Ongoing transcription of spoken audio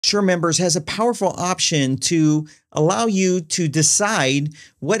SureMembers has a powerful option to allow you to decide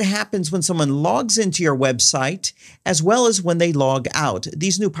what happens when someone logs into your website, as well as when they log out.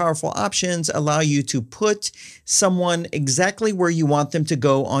 These new powerful options allow you to put someone exactly where you want them to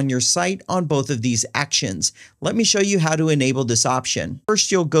go on your site on both of these actions. Let me show you how to enable this option.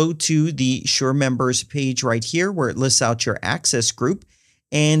 First, you'll go to the SureMembers page right here where it lists out your access group.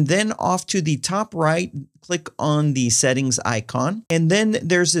 And then off to the top right, click on the settings icon. And then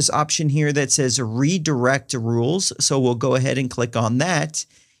there's this option here that says redirect rules. So we'll go ahead and click on that.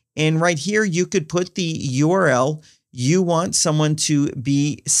 And right here, you could put the URL you want someone to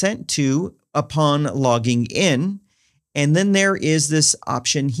be sent to upon logging in. And then there is this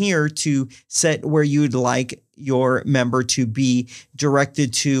option here to set where you'd like your member to be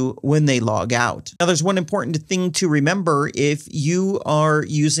directed to when they log out. Now, there's one important thing to remember. If you are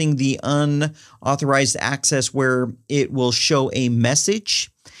using the unauthorized access where it will show a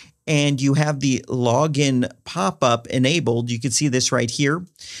message and you have the login pop-up enabled, you can see this right here.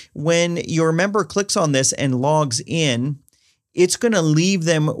 When your member clicks on this and logs in, it's going to leave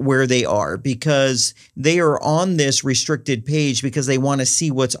them where they are because they are on this restricted page because they want to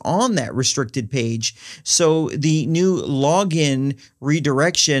see what's on that restricted page. So the new login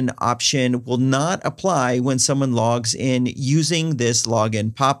redirection option will not apply when someone logs in using this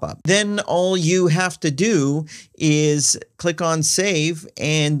login pop-up. Then all you have to do is click on save,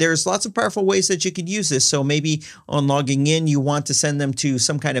 and there's lots of powerful ways that you can use this. So maybe on logging in, you want to send them to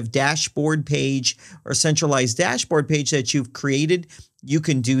some kind of dashboard page or centralized dashboard page that you've created. You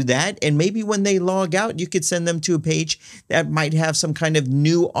can do that. And maybe when they log out, you could send them to a page that might have some kind of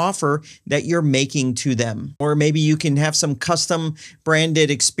new offer that you're making to them. Or maybe you can have some custom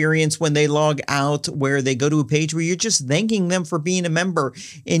branded experience when they log out where they go to a page where you're just thanking them for being a member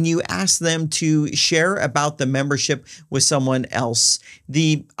and you ask them to share about the membership with someone else.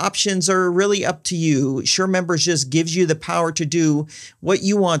 The options are really up to you. SureMembers just gives you the power to do what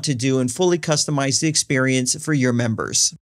you want to do and fully customize the experience for your members.